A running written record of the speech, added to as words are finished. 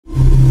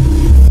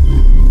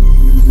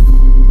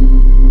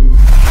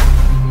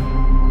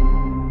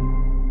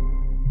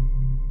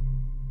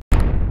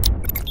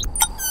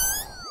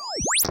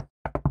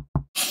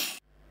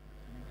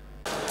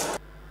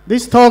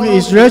This talk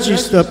is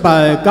registered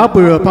by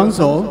Gabriel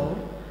Panzo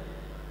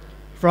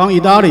from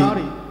Italy.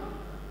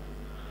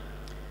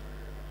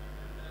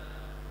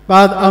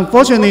 But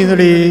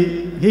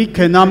unfortunately, he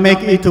cannot make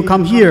it to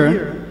come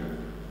here.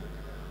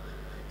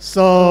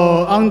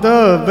 So under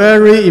a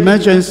very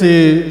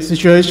emergency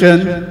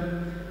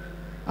situation,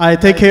 I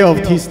take care of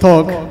his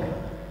talk.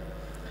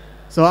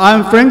 So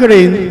I'm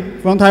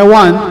Franklin from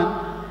Taiwan.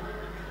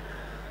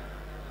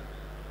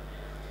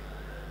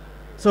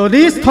 So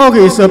this talk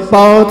is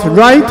about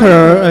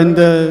writer and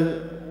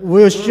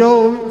will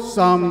show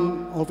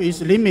some of its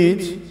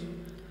limits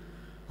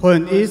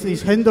when it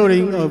is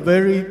handling a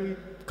very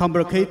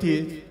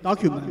complicated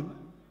document.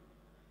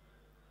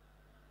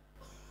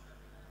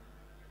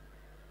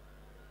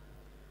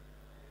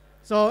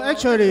 So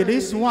actually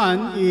this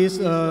one is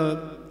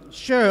a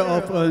share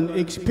of an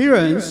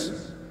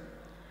experience.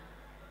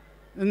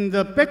 And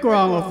the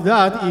background of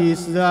that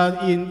is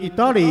that in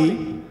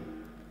Italy,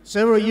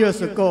 several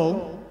years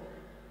ago,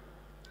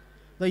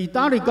 the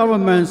Italian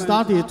government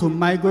started to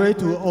migrate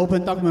to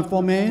open document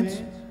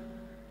format.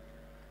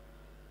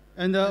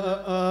 And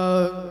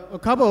a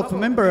couple of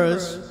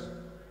members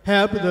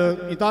helped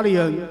the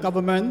Italian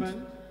government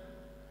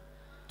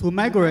to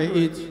migrate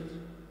it.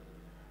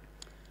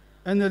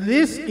 And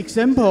this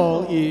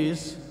example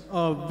is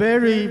a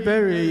very,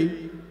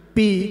 very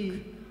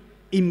big,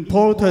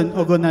 important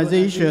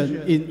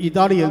organization in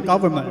Italian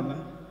government.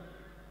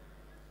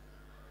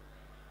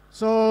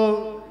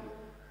 So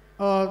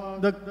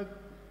the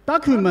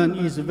document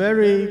is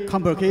very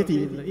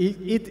complicated.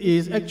 It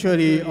is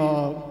actually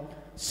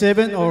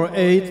 7 or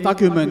 8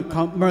 documents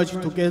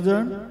merged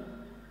together.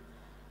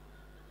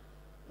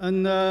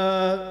 And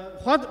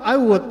what I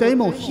will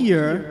demo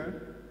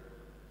here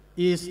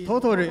is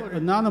totally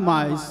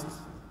anonymized.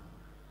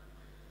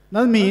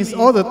 That means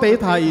all the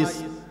data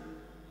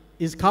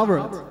is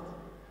covered.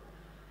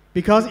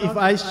 Because if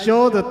I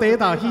show the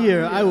data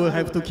here, I will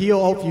have to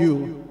kill off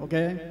you,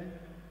 okay?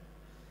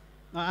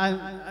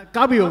 And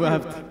Gabriel will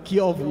have to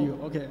kill off you,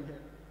 okay?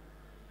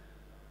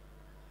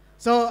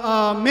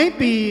 So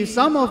maybe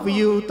some of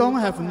you don't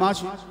have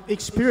much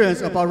experience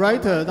about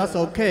writer, that's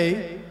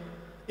okay.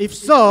 If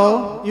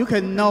so, you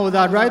can know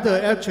that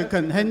writer actually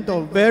can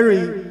handle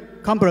very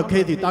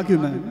complicated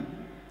document.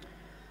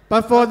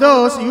 But for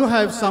those you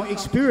have some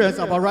experience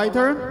about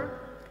writer,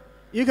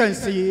 you can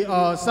see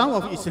some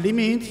of its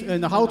limits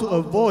and how to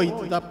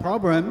avoid that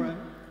problem.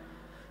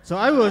 So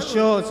I will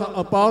show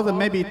about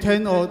maybe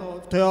 10 or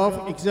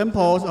 12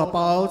 examples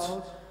about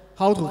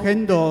how to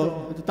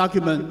handle the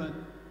document,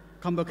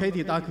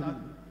 complicated document.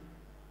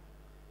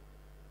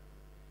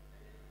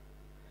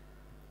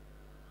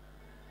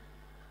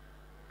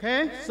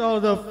 Okay, so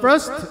the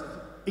first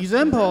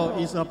example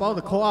is about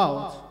the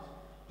call-out.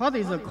 What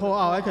is a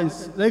call-out?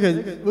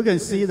 We can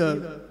see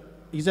the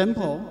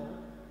example.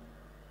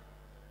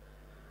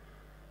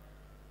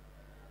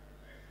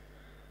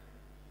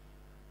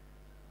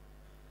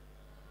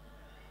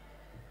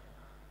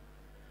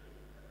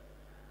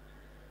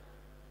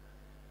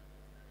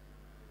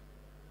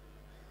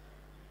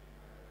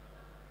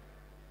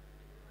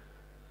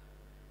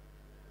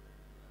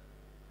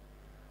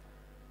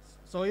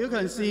 So you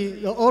can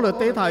see all the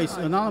data is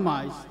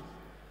anonymized.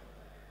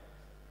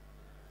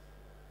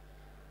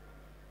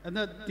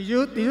 And did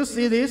you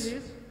see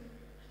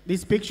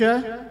this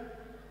picture?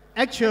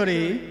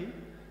 Actually,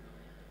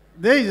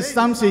 there is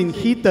something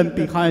hidden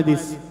behind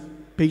this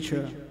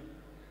picture.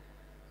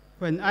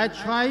 When I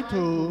try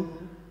to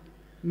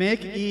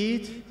make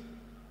it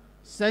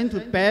send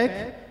to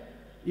back,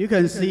 you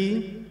can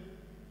see,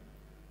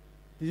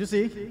 did you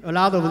see a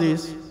lot of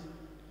this?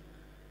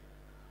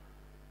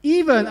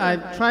 Even I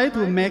try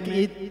to make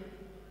it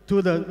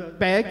to the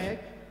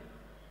back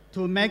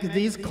to make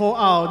this call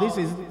out. This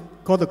is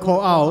called the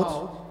call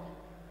out.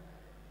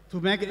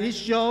 To make it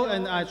show,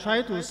 and I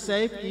try to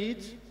save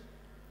it.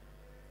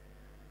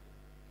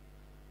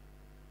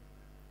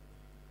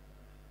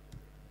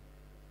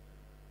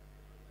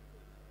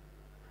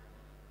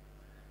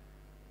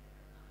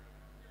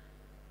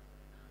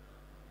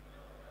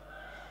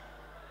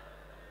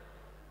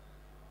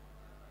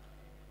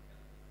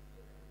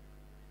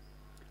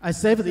 I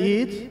saved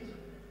it,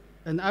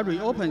 and I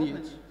reopen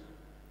it.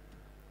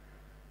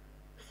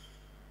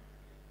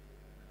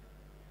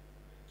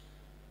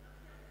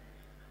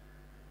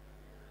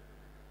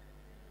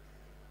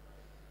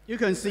 You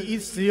can see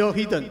it's still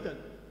hidden.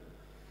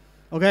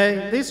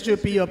 Okay, this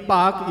should be a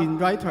bug in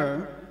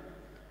writer,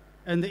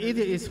 and it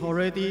is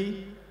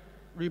already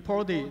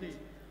reported.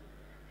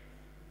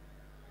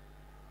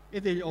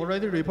 It is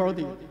already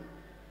reported.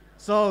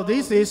 So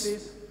this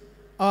is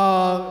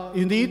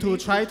you need to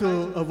try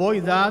to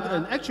avoid that,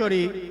 and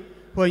actually,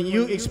 when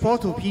you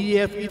export to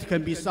PDF, it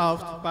can be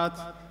solved, but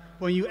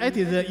when you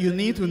edit it, you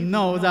need to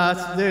know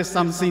that there's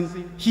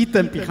something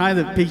hidden behind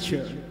the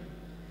picture.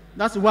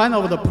 That's one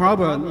of the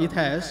problems it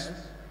has.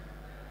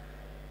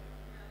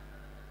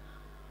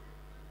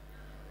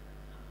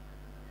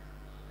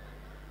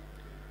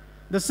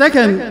 The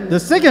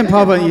second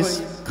problem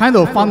is kind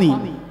of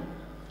funny.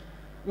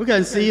 We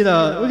can see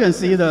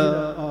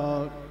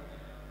the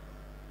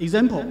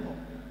example.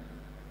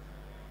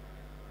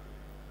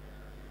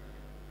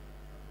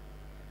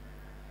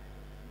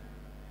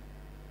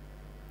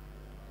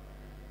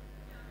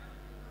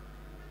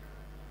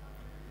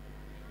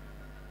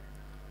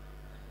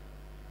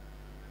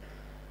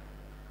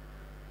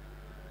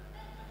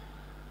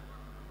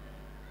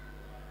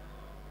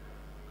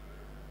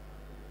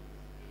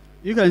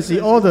 You can see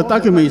all the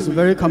documents is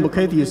very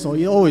complicated, so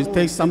it always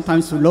takes some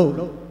time to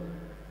load.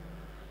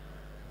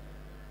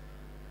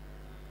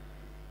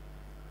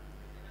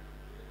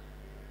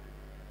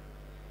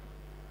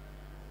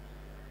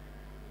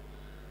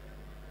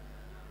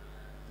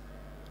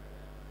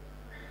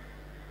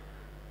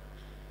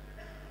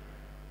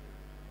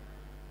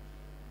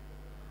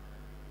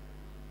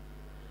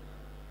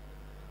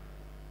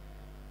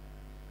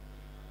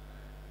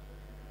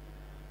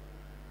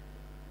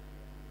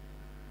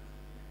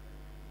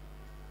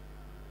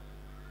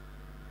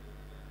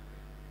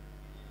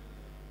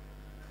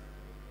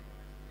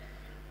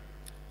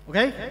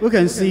 Okay, we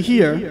can see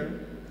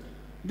here,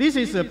 this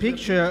is a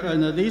picture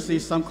and this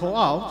is some call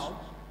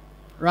out,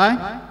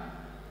 right?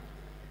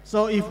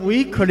 So if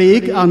we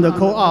click on the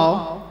call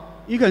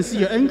out, you can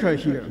see an anchor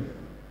here.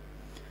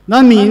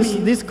 That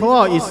means this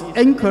call out is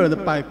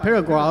anchored by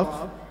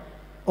paragraph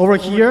over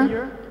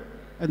here,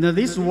 and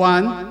this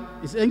one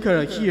is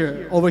anchored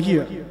here, over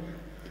here.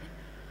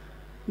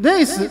 There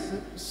is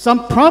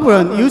some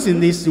problem using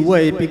this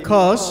way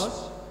because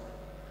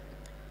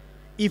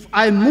if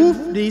I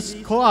move this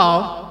call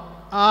out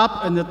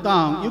up and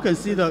down, you can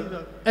see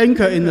the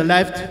anchor in the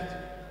left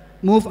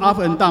move up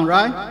and down,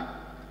 right?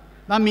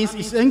 That means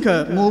its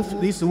anchor moves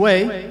this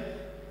way.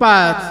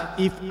 But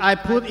if I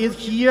put it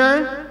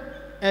here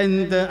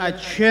and I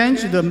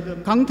change the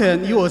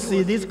content, you will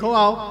see this call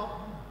out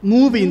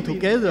moving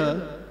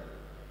together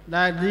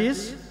like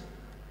this.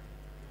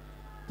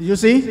 Did you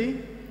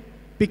see?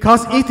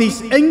 Because it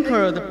is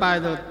anchored by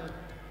the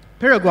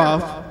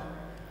paragraph.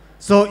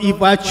 So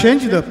if I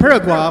change the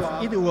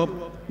paragraph, it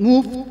will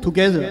move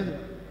together.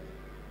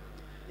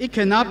 It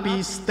cannot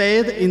be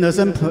stayed in the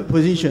same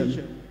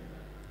position.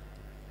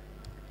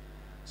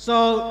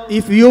 So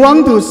if you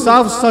want to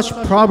solve such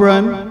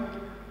problem,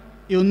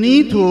 you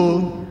need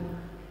to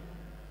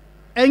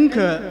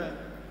anchor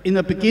in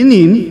the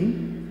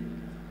beginning,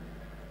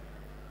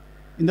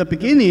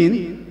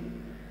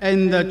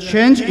 and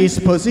change its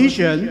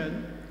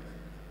position,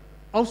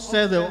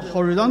 offset the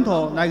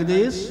horizontal like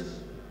this,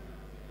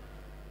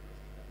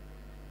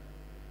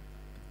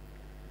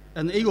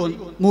 and it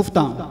will move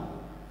down.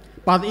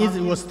 But it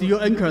was still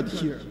anchored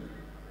here.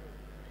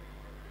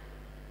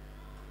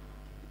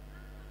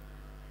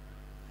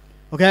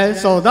 Okay,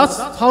 so that's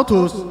how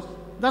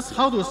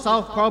to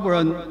solve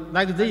problem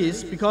like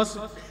this, because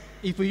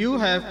if you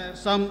have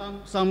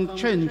some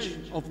change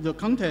of the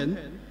content,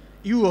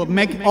 you will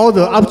make all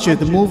the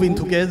objects moving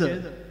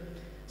together.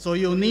 So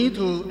you need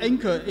to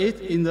anchor it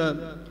in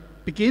the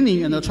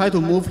beginning and try to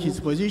move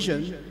its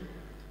position.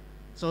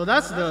 So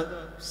that's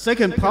the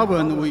second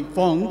problem we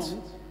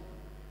found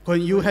when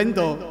you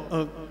handle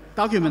a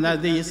document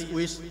like this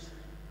with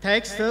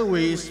text,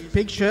 with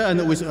picture,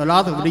 and with a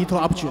lot of little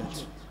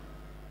objects.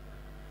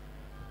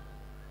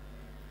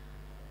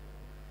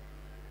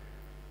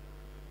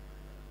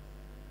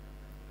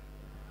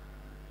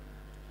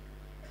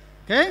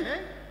 Okay?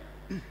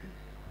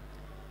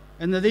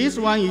 And this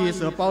one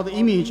is about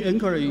image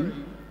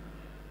anchoring.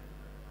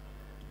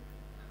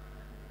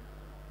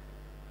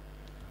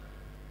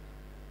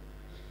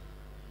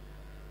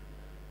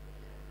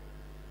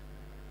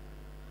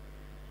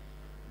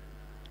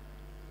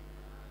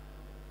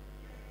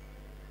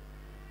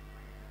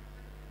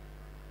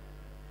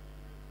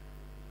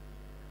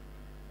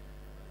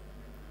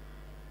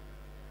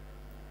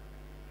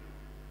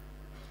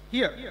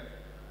 Here,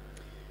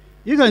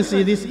 you can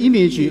see this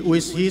image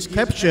with his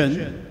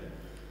caption.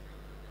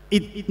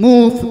 It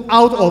moved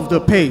out of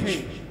the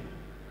page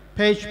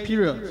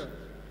period.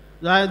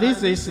 Right,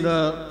 this is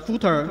the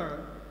footer,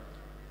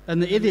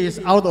 and it is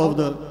out of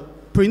the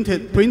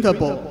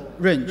printable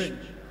range.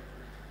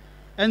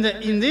 And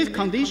in this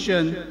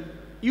condition,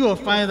 you will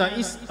find that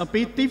it's a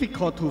bit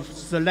difficult to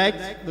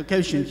select the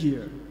caption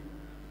here.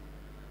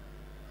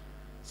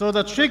 So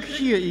the trick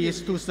here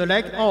is to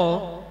select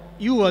all.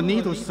 You will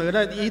need to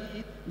select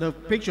the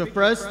picture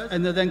first,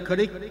 and then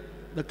click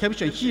the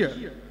caption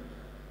here.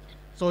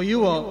 So you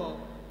will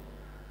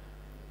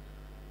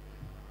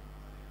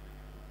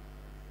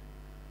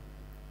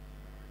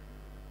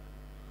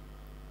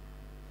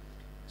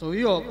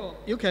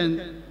you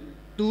can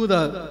do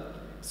the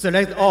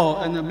select all,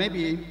 and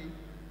maybe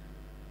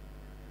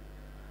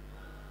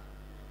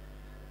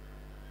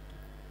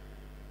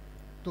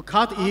to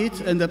cut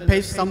it and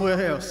paste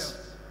somewhere else.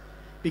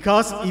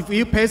 Because if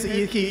you paste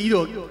it here, it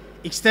will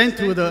extend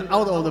to the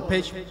out of the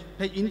page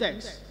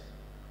index.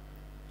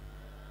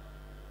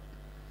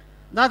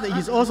 That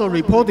is also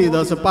reported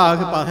as a bug,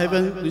 but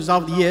haven't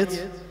resolved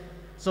yet.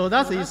 So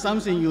that is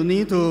something you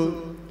need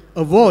to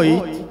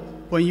avoid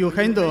when you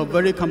handle a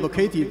very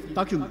complicated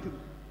document.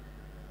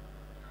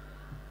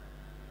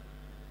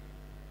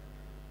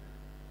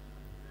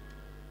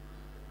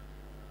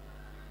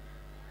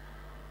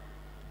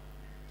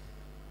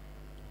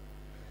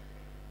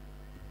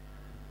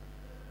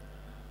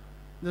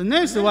 The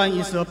next one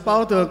is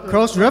about the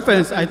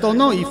cross-reference. I don't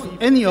know if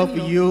any of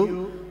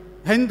you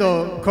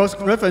handle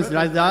cross-reference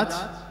like that.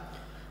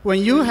 When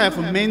you have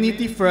many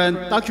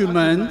different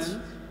documents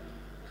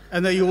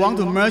and you want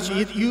to merge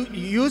it, you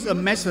use a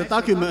master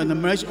document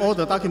and merge all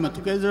the documents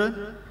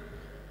together.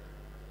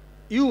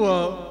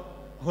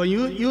 When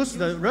you use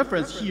the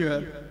reference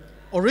here,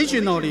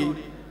 originally,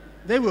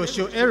 they will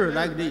show error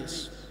like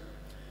this.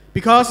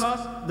 Because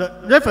the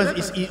reference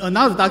is in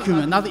another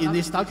document, not in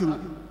this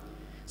document.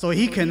 So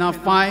he cannot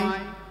find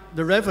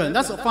the reference.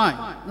 That's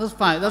fine. That's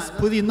fine. That's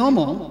pretty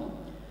normal.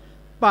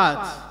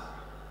 But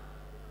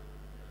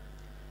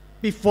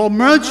before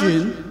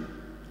merging,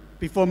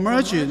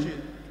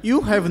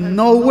 you have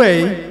no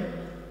way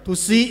to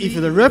see if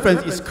the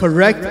reference is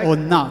correct or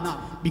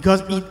not,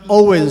 because it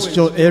always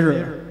shows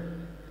error.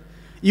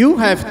 You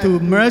have to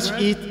merge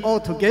it all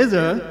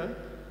together,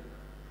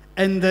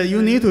 and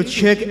you need to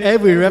check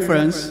every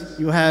reference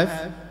you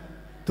have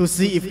to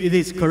see if it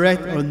is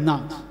correct or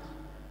not.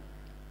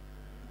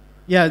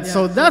 Yeah,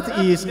 so that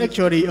is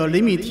actually a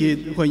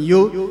limited when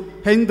you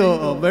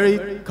handle a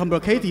very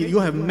complicated. You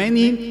have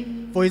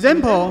many, for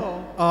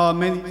example,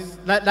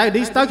 like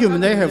this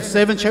document, they have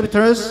 7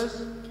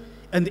 chapters,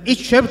 and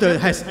each chapter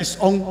has its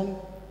own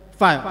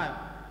file.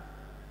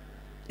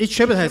 Each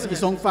chapter has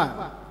its own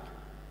file.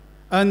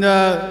 And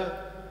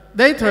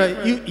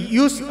later, you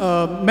use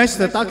a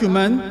master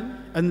document,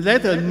 and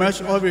later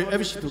merge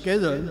everything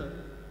together.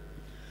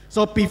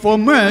 So before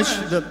merge,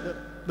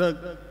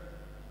 the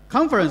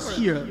conference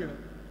here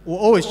will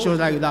always show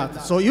like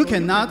that. So you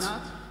cannot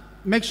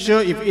make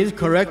sure if it's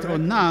correct or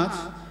not.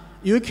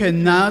 You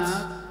cannot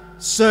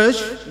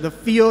search the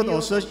field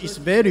or search its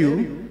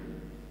value.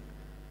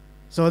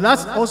 So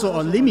that's also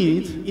a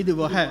limit it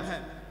will have.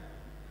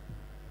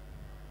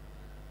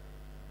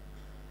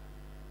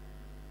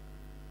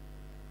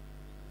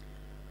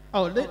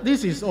 Oh,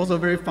 this is also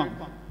very fun.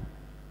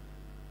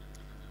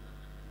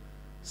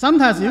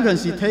 Sometimes you can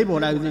see table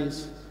like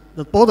this.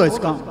 The border is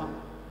gone.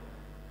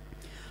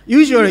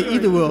 Usually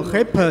it will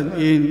happen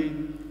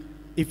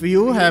if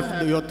you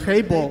have your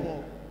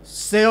table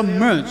cell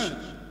merged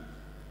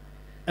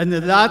and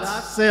that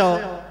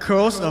cell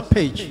cross a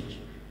page.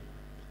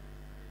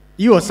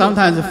 You will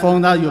sometimes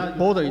find that your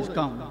border is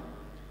gone.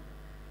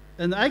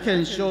 And I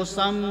can show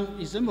some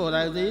example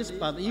like this,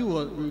 but it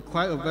will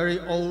require a very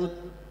old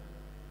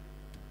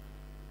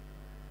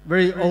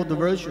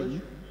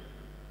version.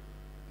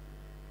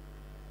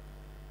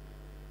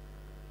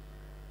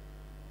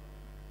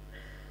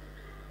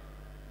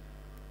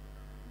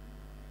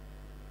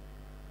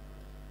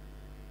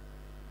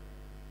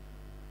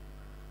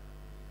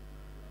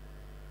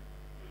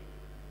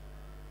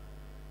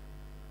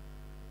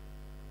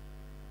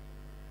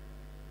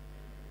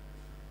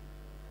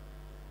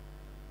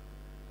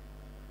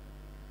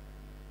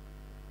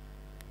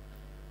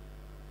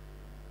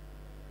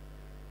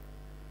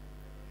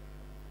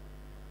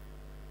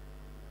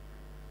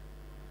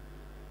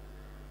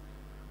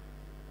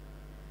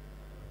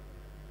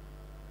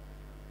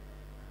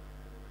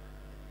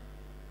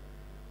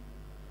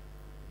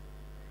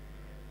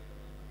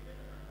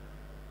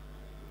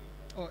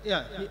 Oh,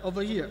 yeah,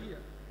 over here.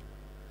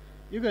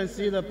 You can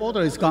see the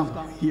border is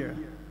gone here.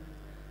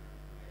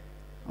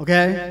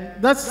 Okay?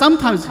 That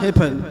sometimes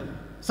happen.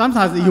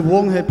 Sometimes it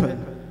won't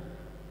happen.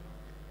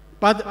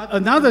 But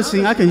another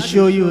thing I can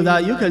show you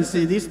that you can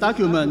see this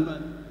document,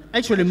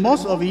 actually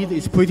most of it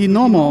is pretty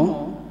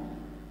normal.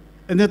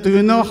 And then do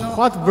you know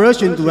what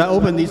version do I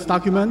open this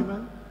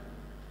document?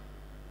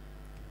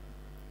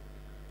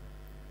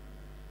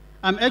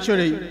 I'm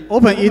actually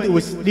open it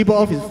with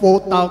LibreOffice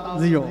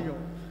 4.0.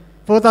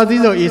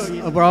 4.0 is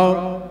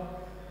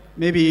about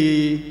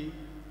maybe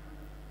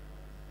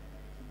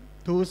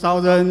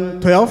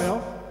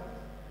 2012,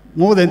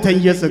 more than 10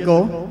 years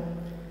ago.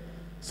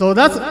 So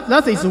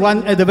that is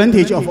one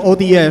advantage of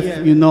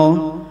ODF, you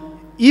know.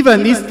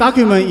 Even this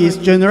document is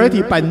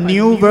generated by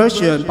new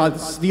version, but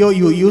still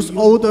you use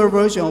older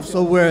version of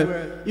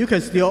software, you can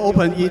still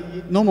open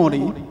it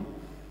normally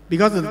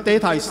because the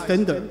data is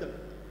standard.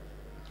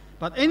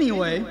 But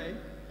anyway,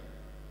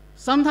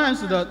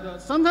 sometimes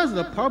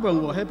the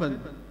problem will happen,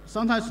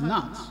 sometimes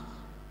not.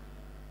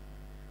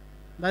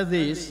 Like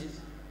this.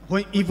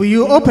 If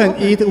you open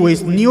it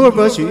with newer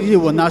version, it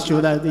will not show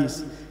like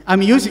this.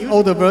 I'm using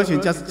older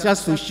version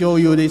just to show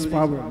you this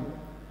problem.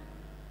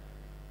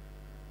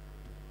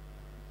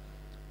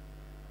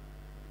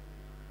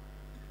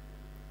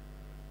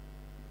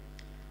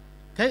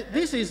 Okay,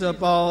 this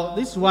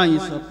one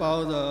is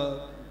about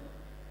the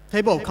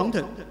table of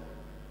content.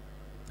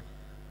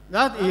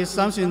 That is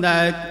something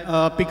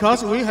that,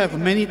 because we have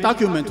many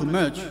documents to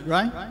merge,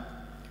 right?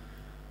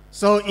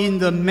 So in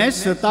the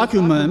master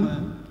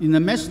document,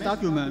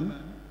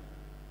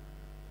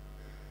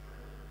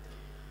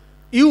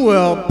 you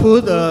will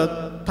put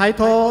a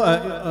title,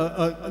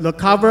 the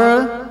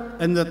cover,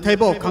 and the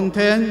table of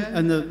content,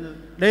 and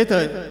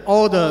later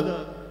all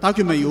the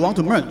document you want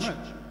to merge.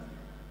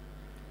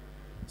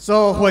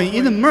 So when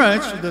it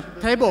merge, the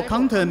table of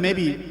content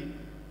maybe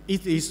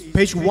it is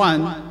page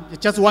 1,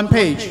 just one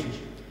page.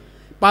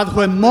 But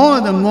when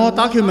more and more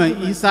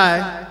document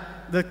inside,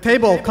 the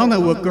table of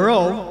content will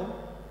grow.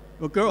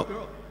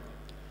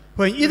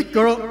 When it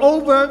grows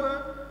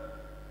over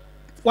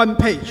 1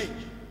 page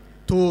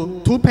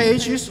to 2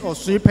 pages or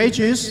 3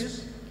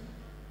 pages,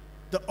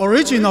 the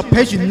original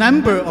page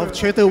number of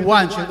chapter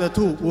 1, chapter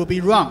 2 will be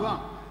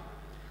wrong.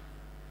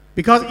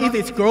 Because it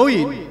is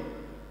growing.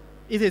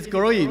 It is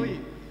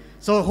growing.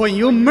 So when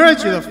you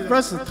merge the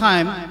first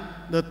time,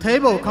 the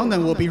table of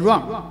content will be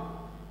wrong.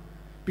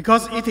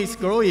 Because it is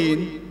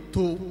growing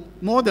to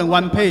more than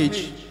 1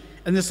 page.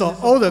 And so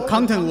all the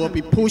content will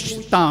be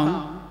pushed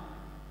down.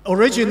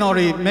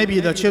 Originally,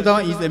 maybe the chapter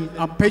 1 is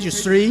on page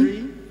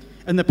 3,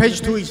 and the page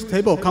 2 is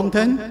table of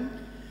content.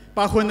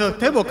 But when the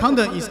table of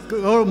content is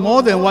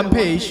more than 1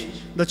 page,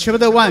 the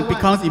chapter 1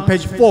 becomes in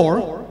page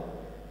 4.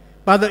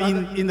 But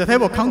in the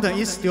table of content,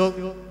 it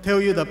still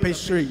tells you the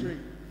page 3.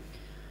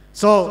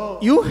 So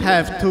you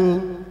have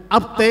to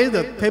update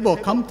the table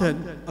of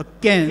content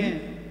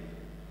again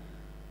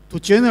to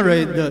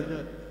generate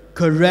the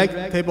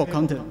correct table of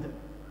content.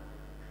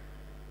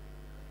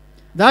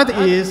 That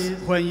is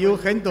when you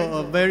handle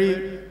a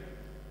very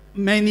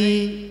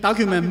many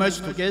documents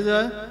merged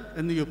together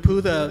and you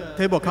put the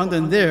table of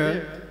content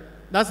there.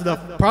 That's the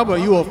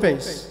problem you will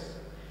face.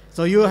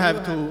 So you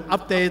have to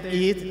update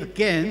it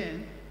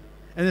again.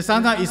 And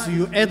sometimes if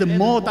you add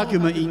more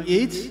document in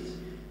it,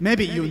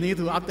 maybe you need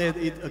to update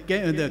it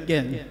again and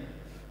again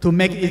to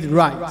make it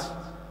right.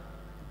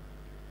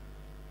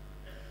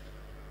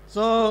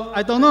 So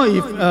I don't know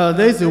if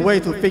there is a way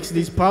to fix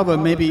this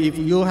problem. Maybe if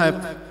you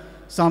have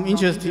some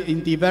interest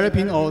in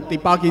developing or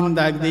debugging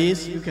like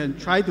this, you can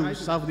try to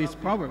solve this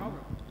problem.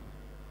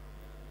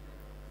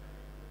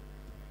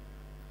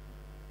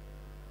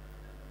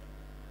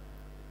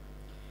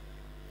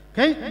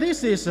 Okay,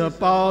 this is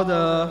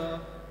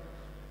about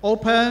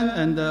open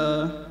and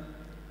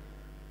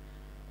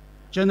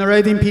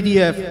generating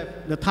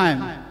PDF, the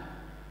time.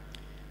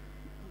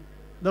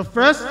 The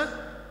first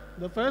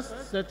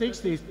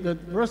statistics, the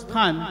first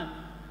time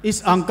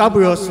is on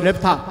Gabriel's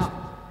laptop.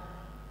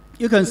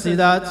 You can see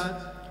that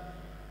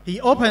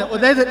he opened,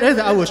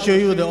 later I will show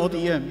you the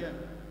ODM.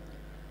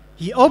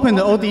 He opened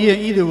the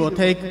ODM, it will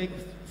take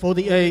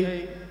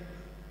 48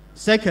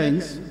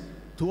 seconds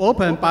to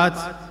open, but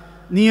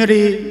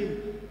nearly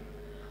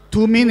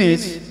 2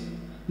 minutes,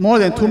 more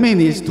than 2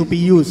 minutes to be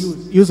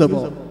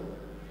usable.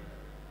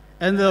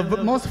 And the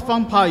most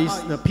fun part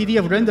is the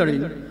PDF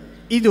rendering.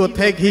 It will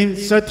take him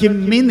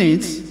 13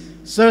 minutes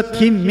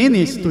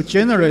to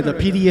generate the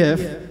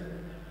PDF,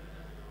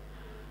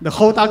 the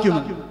whole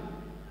document.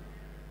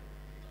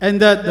 And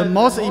the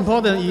most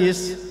important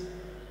is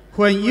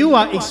when you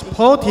are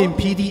exporting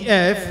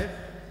PDF,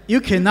 you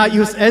cannot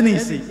use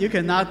anything. You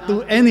cannot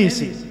do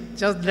anything.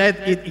 Just let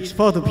it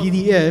export to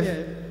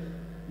PDF.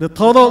 The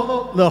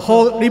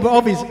whole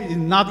LibreOffice is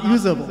not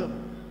usable.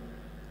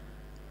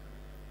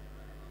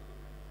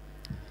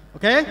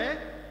 Okay?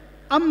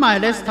 On my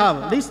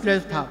desktop,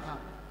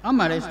 on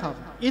my desktop,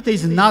 it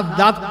is not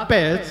that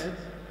bad.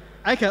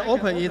 I can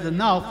open it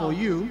now for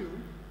you.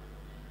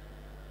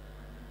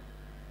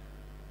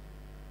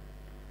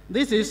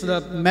 This is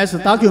the master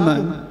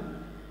document,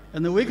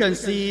 and we can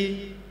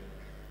see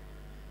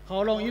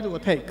how long it will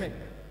take.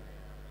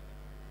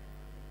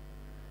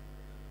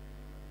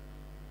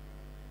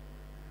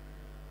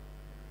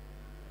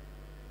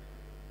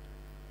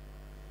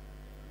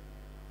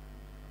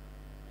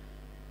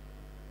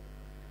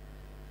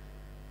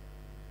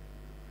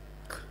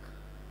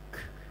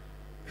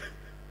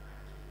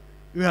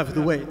 You have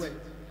to wait.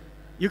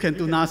 You can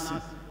do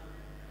nothing.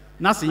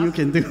 Nothing you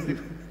can do.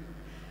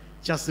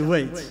 Just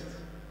wait.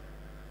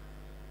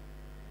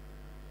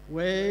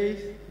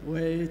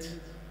 Wait.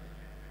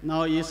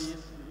 Now it's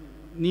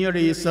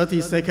nearly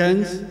 30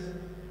 seconds.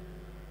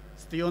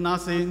 Still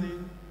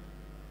nothing.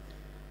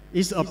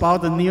 It's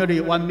about nearly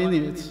 1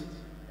 minute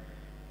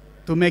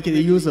to make it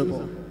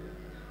usable.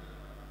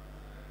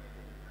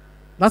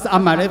 That's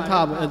on my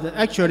laptop.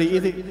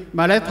 Actually,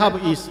 my laptop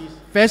is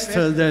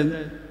faster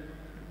than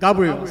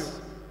Gabriel's.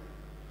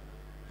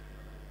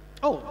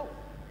 Oh,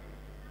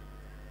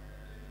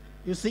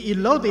 you see, it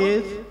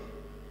loaded,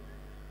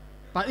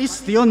 but it's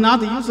still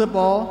not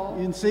usable.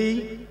 You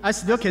see, I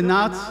still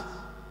cannot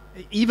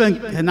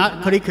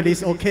click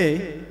this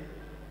OK.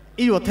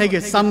 It will take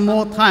some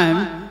more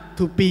time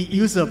to be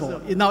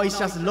usable. Now it's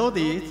just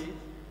loaded,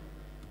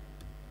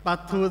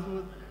 but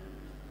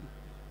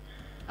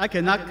I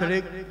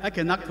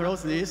cannot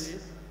close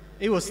this.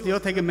 It will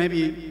still take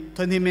maybe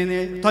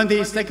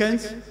 20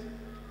 seconds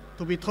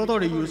to be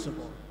totally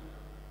usable.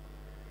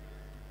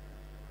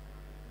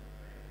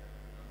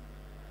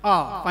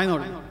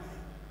 Finally.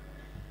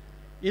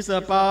 It's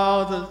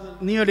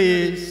about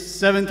nearly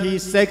 70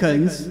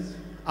 seconds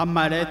on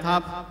my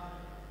laptop.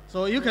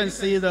 So you can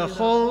see this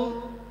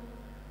whole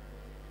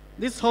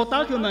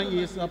document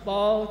is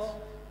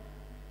about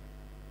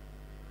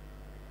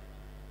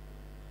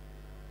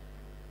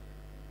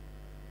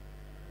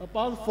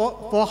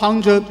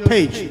 400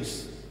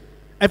 pages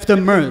after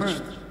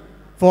merged,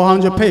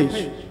 400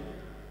 pages.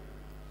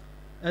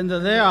 And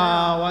there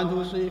are 1,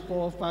 2, 3,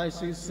 4, 5,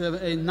 6, 7,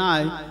 8,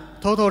 9,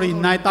 totally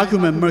 9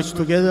 documents merged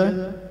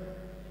together.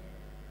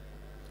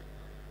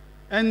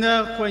 And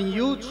when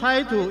you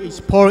try to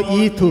export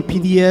it to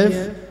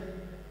PDF,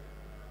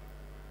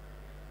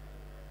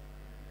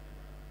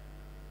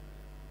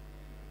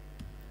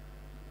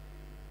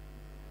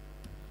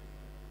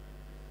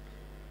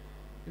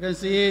 you can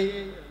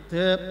see,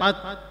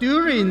 but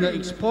during the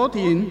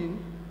exporting,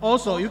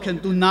 also you can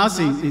do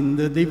nothing in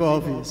the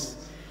LibreOffice.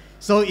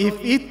 So if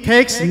it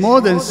takes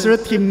more than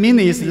 30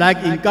 minutes, like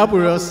in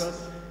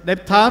Gabriel's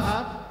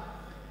laptop,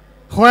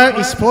 while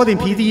exporting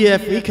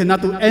PDF, he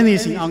cannot do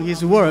anything on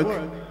his work.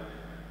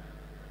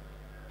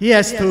 He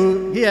has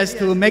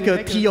to make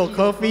a tea or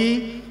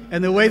coffee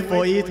and wait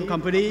for it to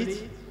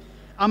complete.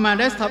 On my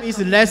laptop, it's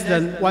less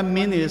than 1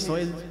 minute, so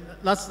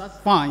that's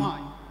fine.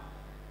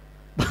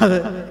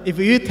 But if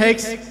it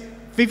takes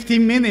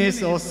 15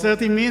 minutes or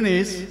 30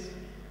 minutes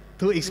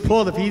to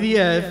export the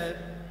PDF,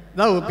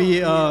 that would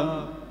be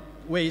a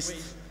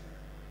waste.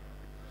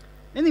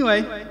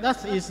 Anyway,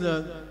 that is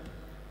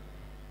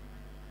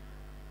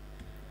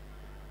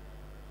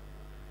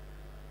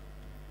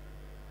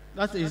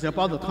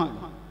about the time.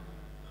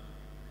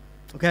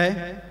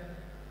 Okay?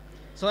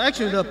 So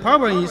actually the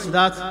problem is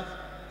that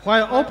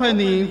while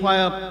opening,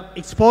 while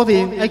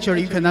exporting,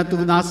 actually you cannot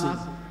do nothing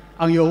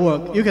on your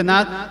work. You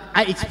cannot,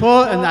 I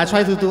export and I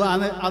try to do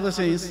other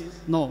things.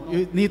 No,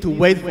 you need to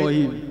wait for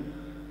him.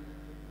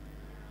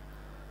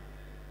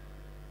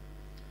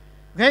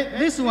 Okay,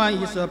 this one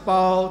is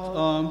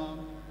about,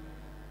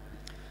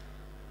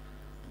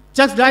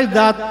 just like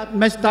that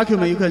mesh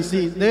document, you can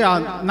see there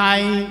are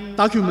 9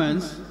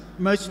 documents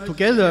merged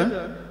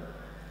together.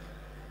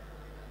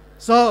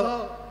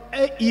 So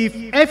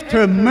if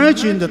after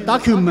merging the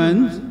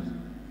document,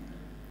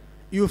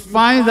 you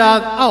find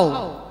that,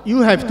 oh,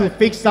 you have to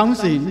fix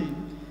something,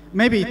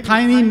 maybe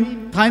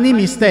tiny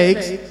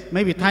mistakes,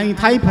 maybe tiny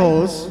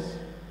typos,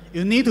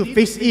 you need to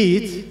fix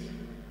it.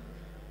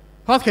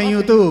 What can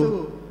you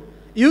do?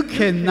 You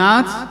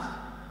cannot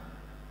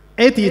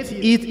edit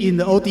it in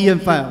the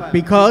ODM file,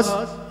 because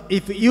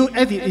if you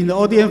edit in the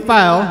ODM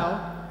file,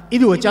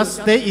 it will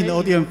just stay in the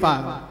ODM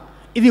file.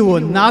 It will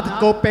not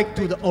go back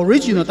to the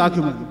original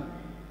document.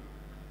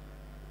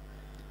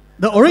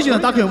 The original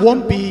document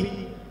won't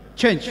be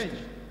changed.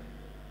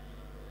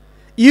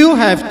 You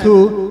have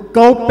to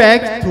go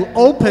back to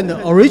open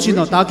the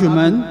original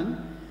document,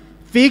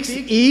 fix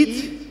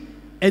it,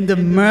 and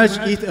merge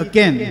it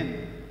again.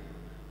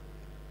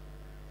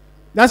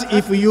 That's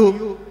if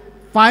you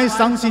find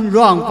something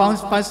wrong,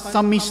 find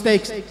some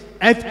mistakes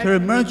after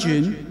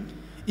merging,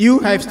 you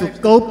have to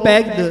go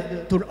back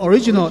to the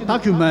original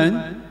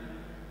document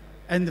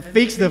and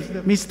fix the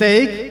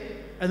mistake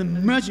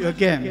and merge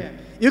again.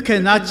 You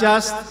cannot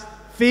just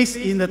fix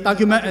in the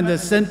document and then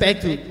send back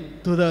to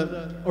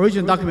the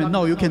original document.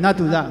 No, you cannot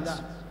do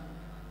that.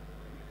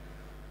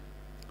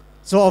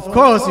 So of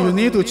course you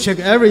need to check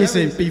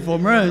everything before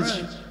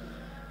merge,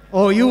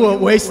 or you will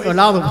waste a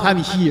lot of time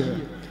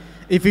here.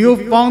 If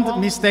you found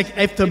mistake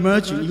after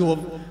merging, you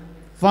will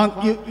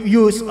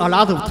use a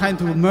lot of time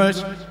to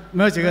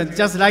merge again.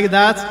 Just like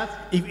that,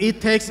 if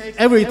it takes,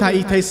 every time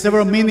it takes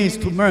several minutes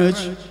to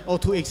merge or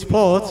to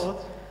export,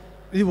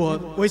 it will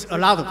waste a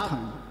lot of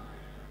time.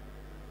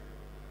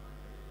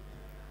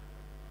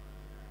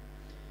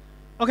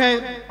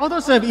 Okay,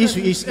 autosave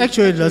issue is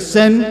actually the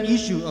same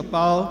issue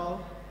about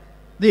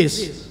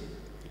this.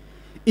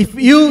 If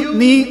you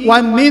need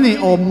 1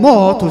 minute or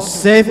more to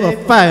save a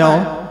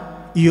file,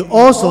 you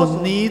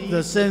also need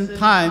the same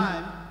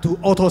time to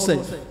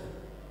autosave,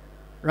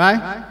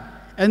 right?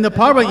 And the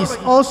problem is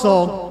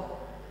also,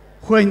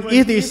 when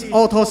it is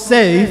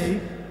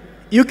autosave,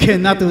 you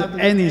cannot do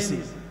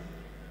anything,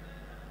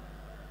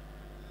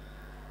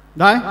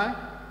 right?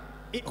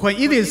 When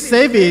it is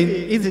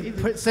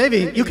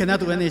saving, you cannot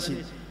do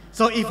anything.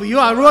 So if you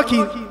are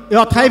working, you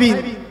are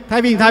typing,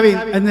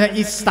 and then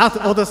it starts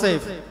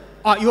autosave,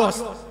 you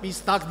will be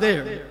stuck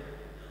there.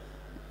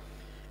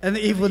 And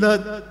if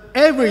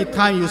every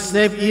time you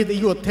save it,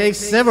 it will take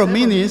several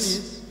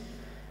minutes,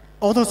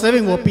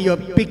 autosaving will be a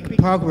big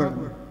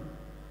problem,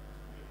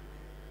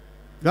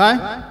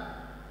 right?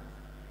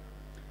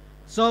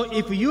 So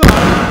if you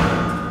are,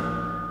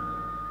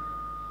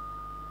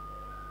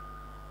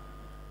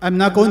 I'm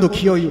not going to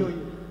kill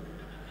you.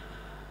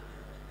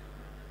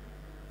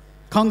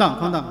 Calm down,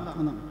 calm down,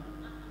 calm down.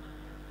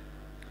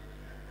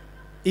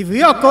 If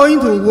you are going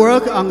to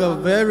work on a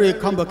very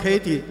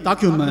complicated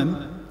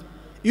document,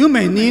 you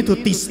may need to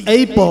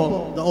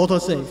disable the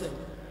autosave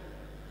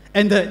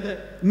and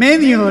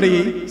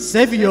manually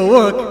save your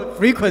work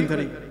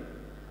frequently,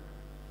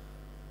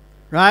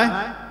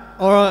 right?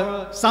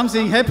 Or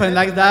something happen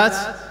like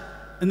that,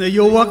 and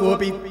your work will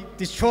be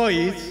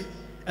destroyed,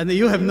 and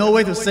you have no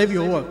way to save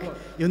your work.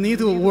 You need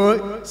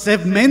to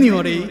save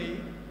manually,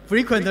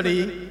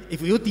 frequently,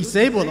 if you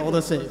disable the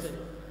autosave.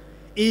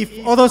 If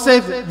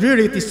autosave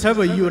really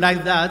disturbs you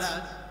like that,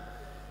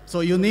 so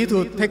you need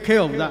to take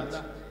care of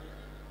that.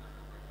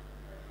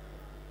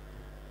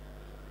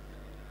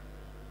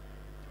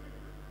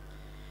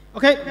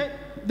 Okay,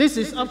 this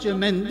is object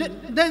main.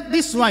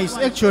 This one is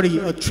actually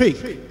a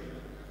trick.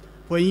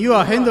 When you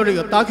are handling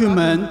a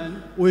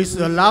document with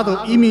a lot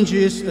of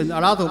images and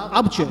a lot of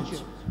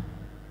objects.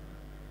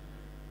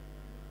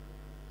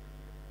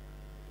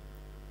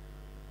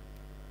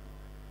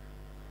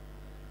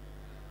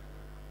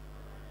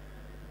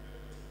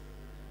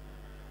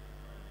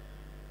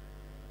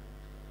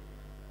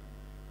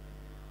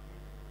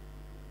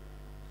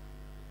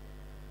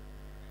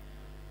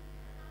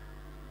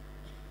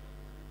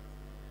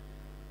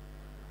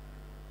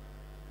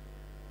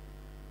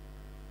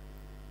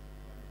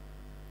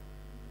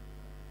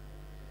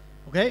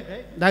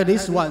 Okay, like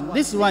this one.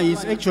 This one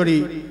is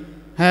actually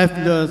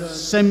have the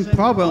same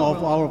problem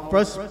of our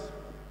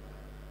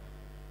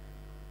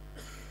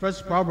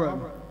first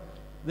problem.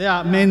 There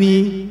are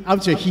many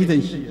objects hidden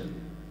here.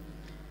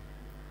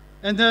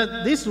 And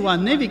this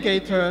one,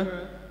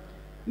 navigator,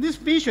 this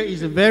feature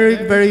is very,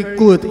 very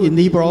good in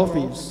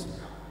LibreOffice.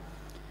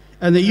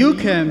 And you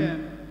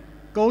can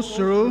go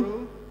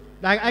through,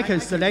 like I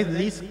can select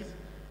this,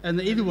 and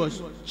it will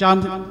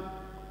jump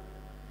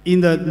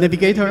in the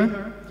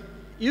navigator.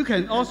 You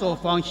can also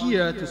from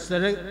here to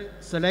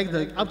select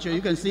the object.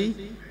 You can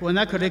see when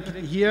I click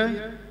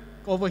here,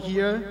 over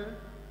here,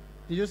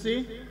 did you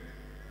see?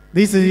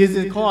 This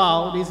is call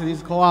out, this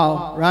is call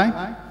out,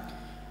 right?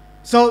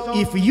 So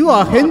if you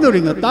are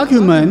handling a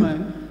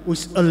document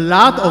with a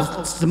lot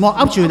of small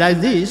objects like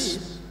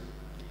this,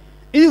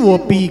 it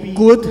will be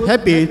good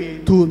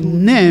habit to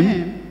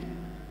name,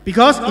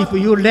 because if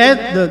you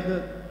let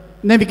the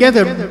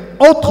navigator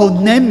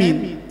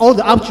auto-naming all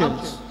the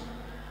objects,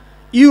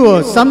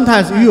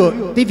 sometimes you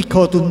are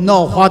difficult to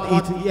know what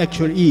it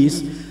actually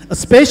is,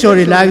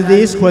 especially like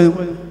this when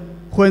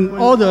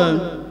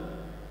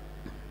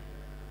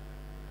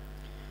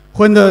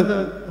the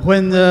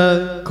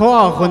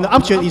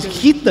object is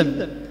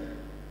hidden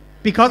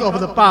because of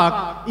the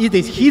bug. It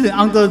is hidden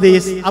under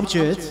this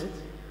object.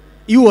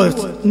 You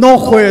will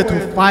know where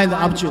to find the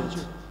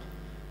object.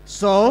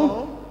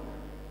 So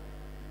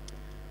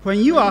when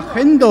you are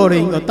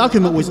handling a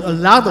document with a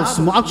lot of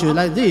small objects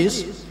like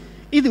this,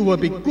 it will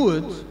be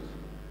good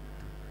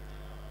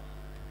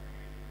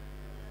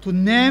to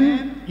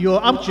name your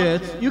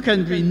object. You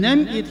can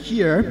rename it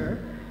here.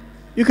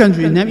 You can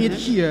rename it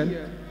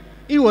here.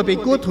 It will be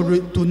good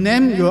to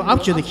name your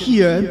object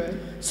here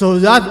so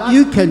that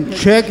you can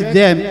track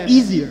them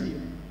easier.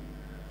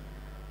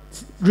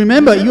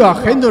 Remember, you are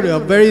handling a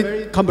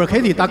very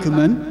complicated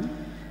document,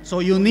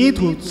 so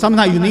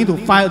sometimes you need to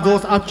find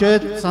those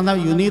objects,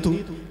 sometimes you need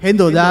to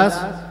handle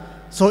that.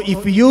 So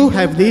if you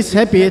have this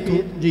habit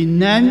to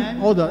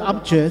rename all the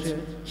objects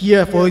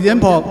here, for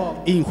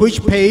example, in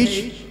which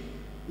page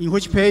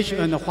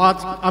and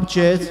what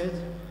object,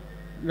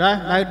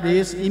 right? Like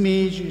this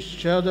image,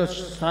 shared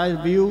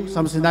side view,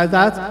 something like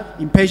that,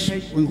 in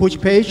which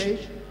page,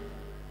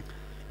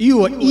 it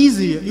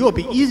will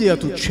be easier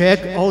to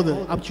track all the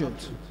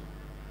objects.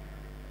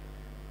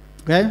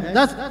 Okay,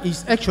 that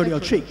is actually a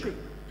trick.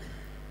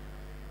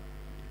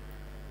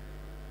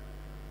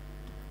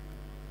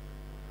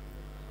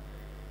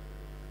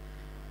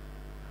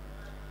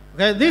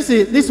 Okay,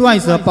 this one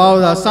is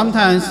about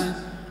sometimes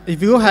if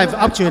you have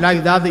object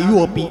like that, you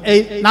will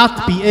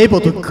not be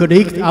able to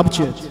click the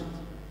object.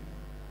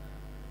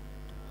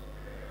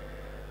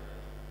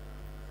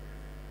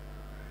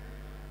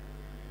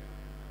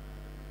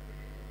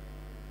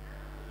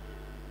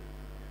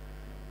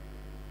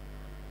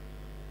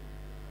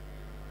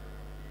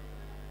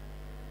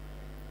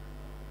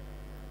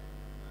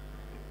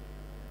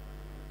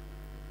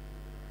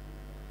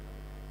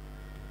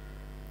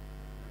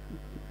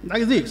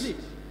 Like this.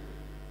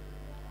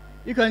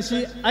 You can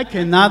see I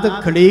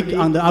cannot click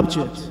on the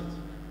object.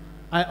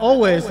 I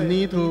always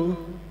need to,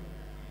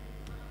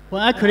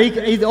 when I click,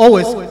 it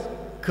always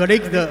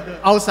click the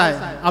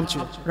outside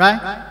object,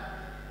 right?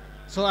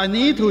 So I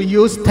need to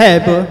use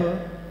tab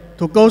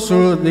to go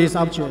through this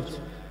object,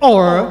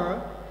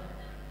 or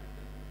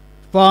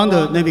from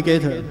the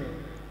navigator.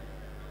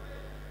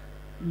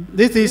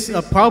 This is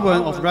a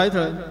problem of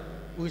writer.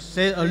 We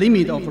set a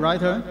limit of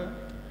writer.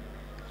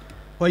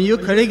 When you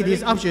click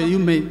this object,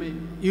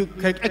 you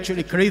can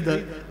actually click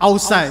the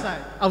outside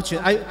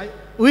object.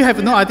 We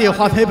have no idea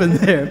what happened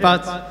there,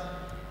 but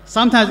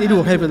sometimes it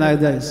will happen like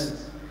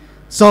this.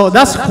 So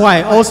that's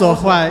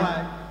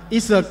why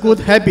it's a good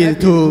habit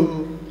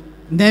to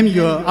name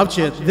your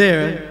object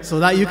there so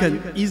that you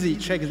can easily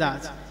check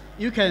that.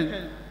 You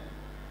can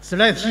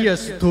select here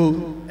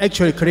to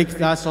actually click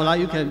that so that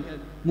you can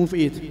move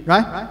it,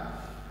 right?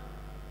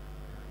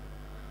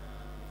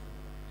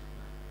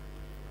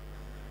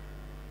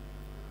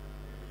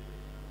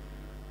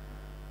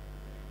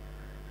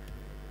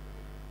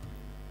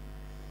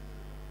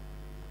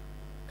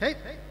 Okay.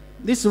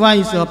 This one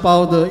is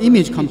about the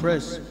image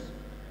compression.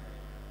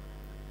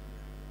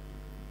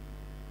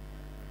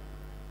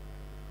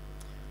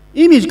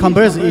 Image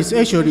compression is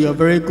actually a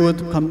very good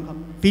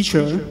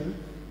feature.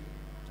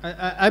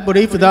 I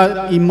believe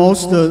that in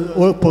most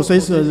word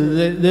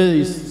processors there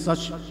is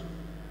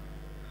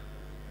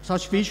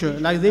such feature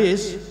like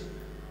this.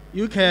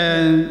 You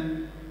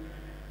can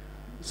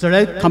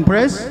select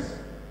compress.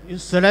 You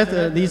select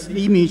this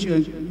image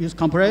and use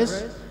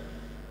compress.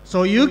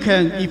 So you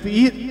can, if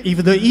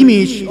the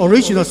image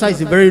original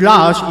size is very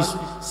large,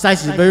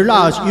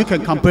 you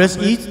can compress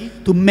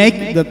it to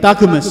make the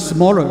document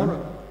smaller.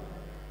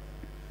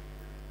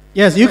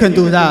 Yes, you can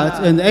do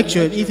that, and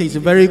actually it is a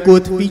very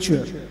good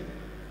feature.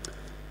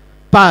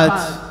 But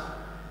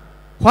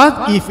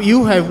what if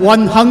you have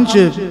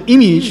 100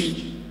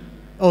 images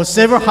or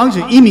several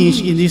hundred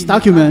images in this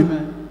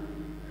document?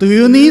 Do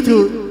you need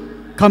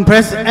to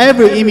compress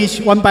every image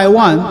one by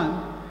one?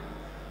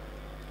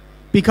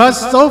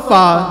 Because so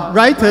far,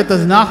 Writer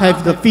does not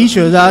have the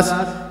feature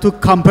that to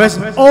compress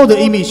all the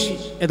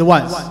images at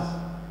once.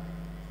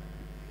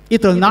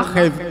 It does not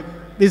have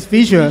this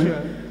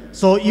feature,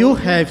 so you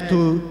have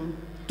to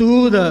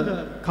do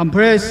the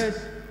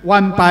compress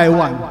one by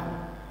one.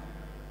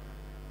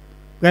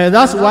 Okay,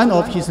 that's one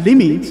of his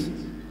limits.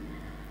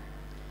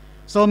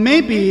 So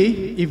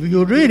maybe if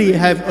you really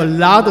have a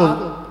lot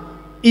of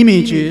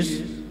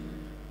images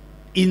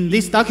in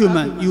this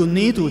document, you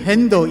need to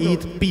handle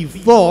it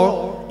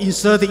before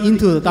inserting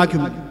into the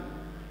document.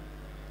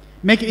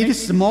 Make it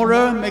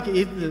smaller, make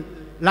it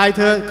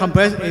lighter,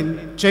 compress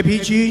in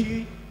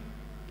JPG.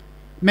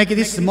 Make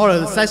it smaller,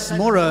 the size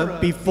smaller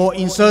before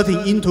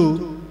inserting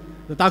into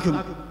the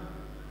document.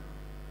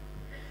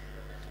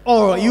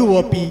 Or you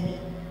will be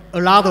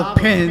a lot of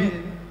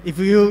pain if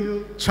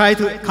you try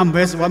to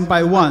compress one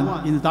by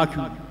one in the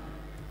document.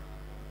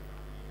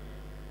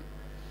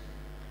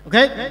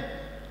 Okay?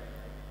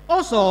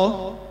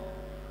 Also,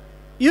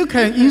 you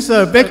can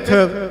insert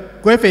vector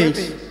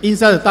graphics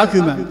inside the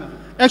document.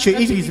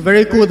 Actually, it is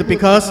very good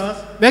because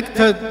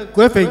vector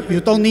graphics, you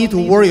don't need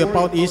to worry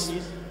about it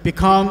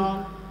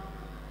become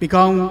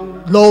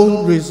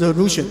low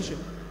resolution,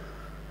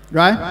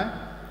 right?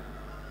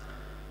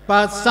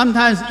 But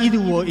sometimes it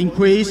will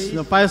increase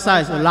the file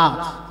size a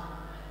lot.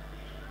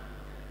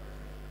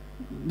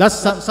 That's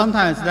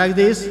sometimes like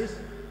this.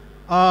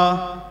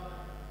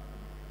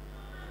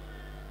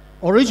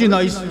 Original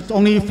is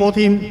only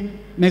 14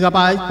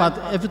 megabytes, but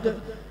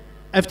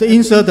after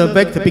insert the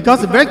vector,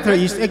 because the vector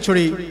is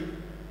actually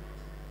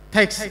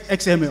text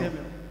XML,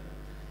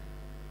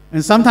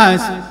 and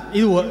sometimes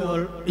it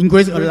will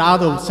increase a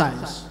lot of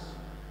size.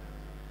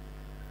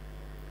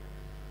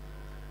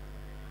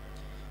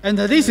 And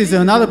this is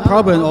another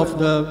problem of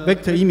the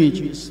vector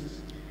images.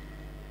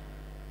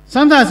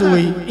 Sometimes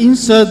we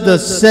insert the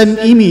same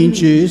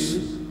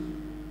images.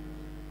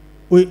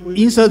 We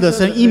insert the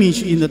same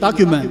image in the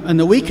document,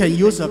 and we can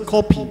use a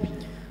copy.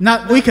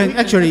 Now we can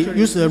actually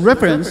use a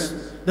reference,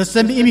 the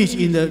same image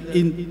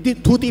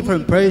in two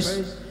different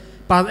places,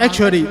 but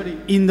actually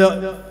in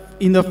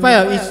the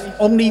file is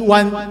only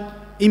one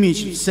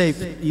image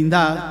saved in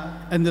that,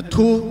 and the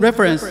two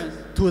reference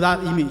to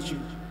that image.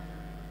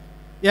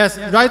 Yes,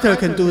 Writer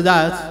can do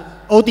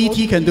that.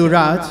 ODT can do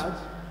that.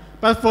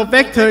 But for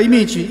vector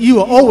image, you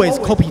will always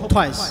copy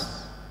twice.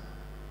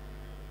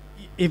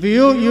 If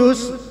you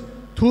use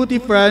two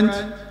different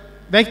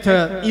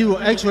vectors, it will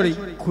actually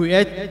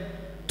create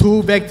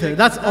two vectors.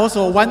 That's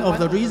also one of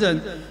the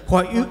reasons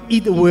why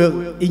it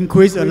will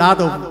increase a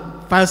lot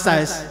of file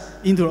size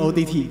into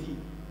ODT.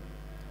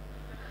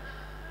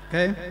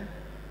 Okay?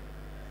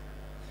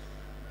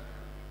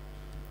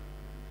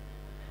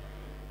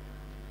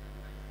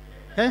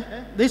 Okay?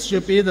 This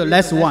should be the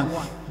last one.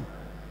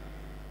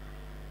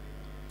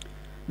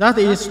 That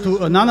is to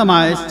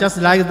anonymize, just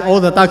like all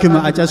the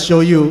documents I just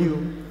showed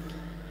you,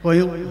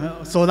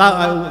 so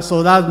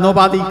that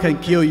nobody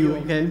can kill you.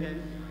 Okay?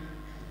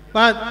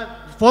 But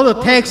for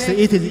the text,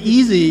 it is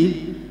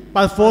easy.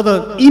 But for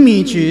the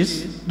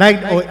images,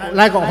 like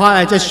what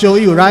I just showed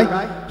you,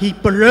 right? He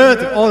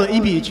blurred all the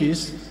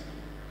images,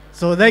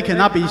 so they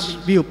cannot be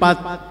viewed. But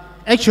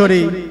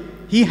actually,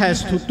 he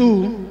has to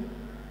do.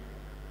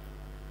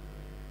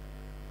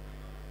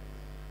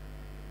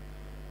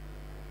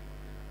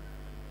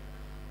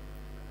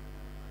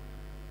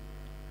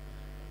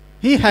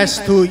 He has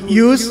to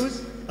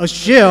use a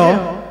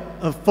shell,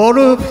 a for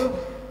loop,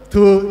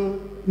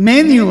 to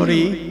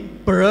manually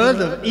blur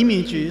the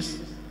images.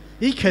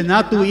 He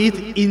cannot do it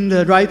in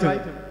the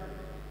Writer.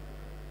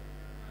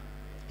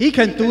 He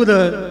can do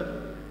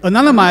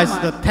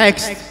anonymize the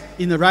text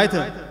in the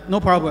Writer, no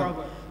problem.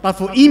 But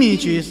for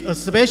images,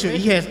 especially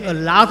he has a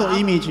lot of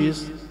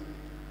images,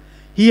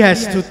 he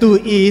has to do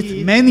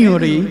it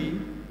manually,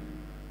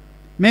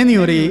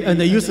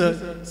 and use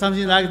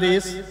something like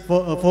this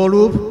for a for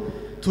loop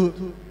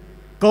to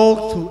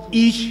go to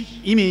each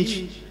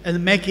image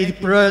and make it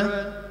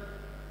blur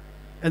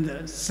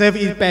and save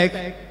it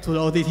back to the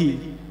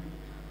ODT.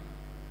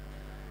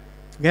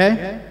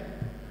 Okay?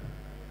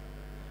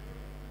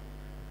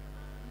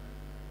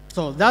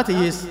 So that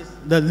is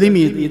the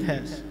limit it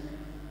has.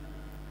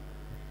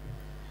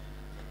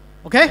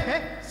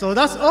 Okay? So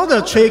that's all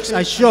the tricks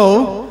I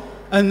show.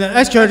 And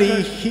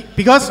actually,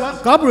 because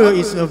Gabriel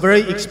is a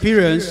very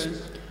experienced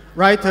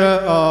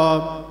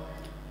writer,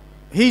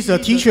 he's a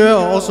teacher,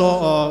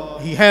 also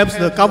he helps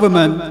the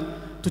government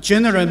to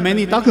generate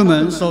many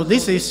documents. So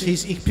this is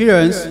his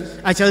experience.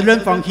 I just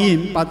learned from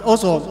him, but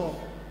also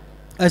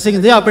I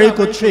think they are very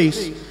good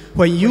tricks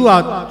when you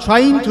are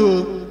trying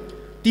to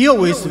deal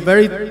with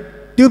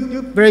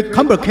very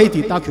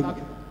complicated document.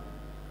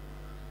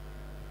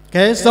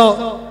 Okay,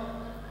 so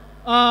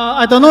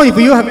I don't know if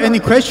you have any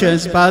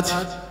questions, but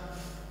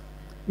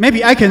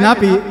maybe I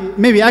cannot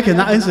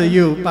answer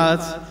you,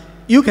 but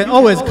you can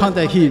always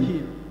contact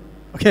him.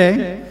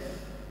 Okay,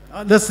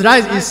 the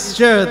slide is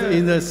shared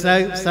in the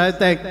slide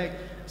deck,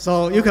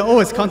 so you can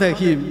always contact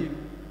him.